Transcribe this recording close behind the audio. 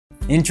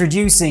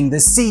Introducing the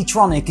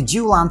C-Tronic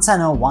dual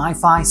antenna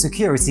Wi-Fi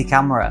security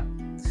camera.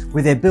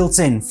 With a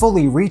built-in,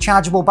 fully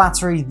rechargeable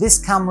battery, this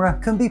camera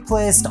can be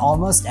placed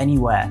almost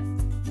anywhere.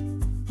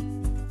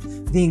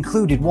 The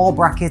included wall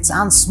brackets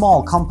and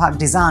small compact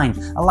design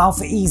allow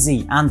for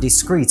easy and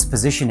discreet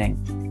positioning.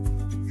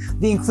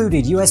 The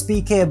included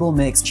USB cable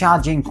makes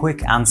charging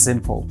quick and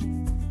simple.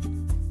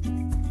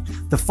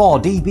 The 4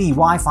 dB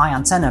Wi-Fi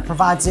antenna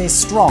provides a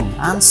strong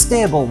and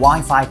stable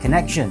Wi-Fi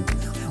connection,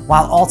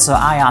 while Auto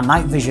IR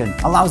night vision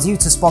allows you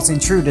to spot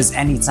intruders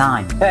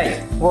anytime. Hey,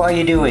 what are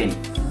you doing?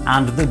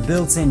 And the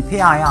built-in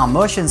PIR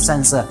motion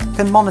sensor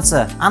can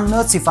monitor and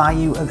notify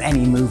you of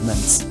any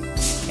movements.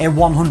 A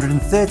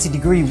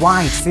 130-degree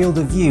wide field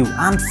of view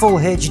and full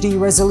HD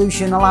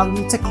resolution allow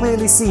you to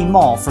clearly see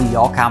more from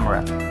your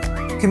camera.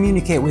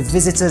 Communicate with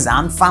visitors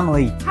and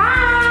family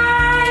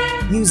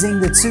using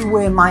the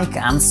two-way mic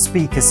and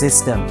speaker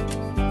system.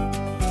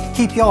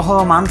 Keep your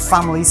home and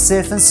family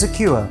safe and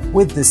secure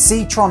with the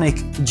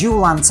C-Tronic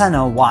dual antenna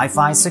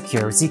Wi-Fi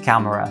security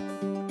camera.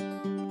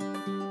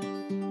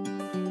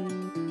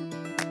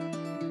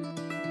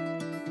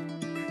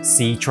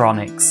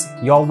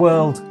 C-Tronics, your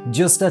world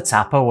just a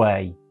tap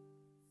away.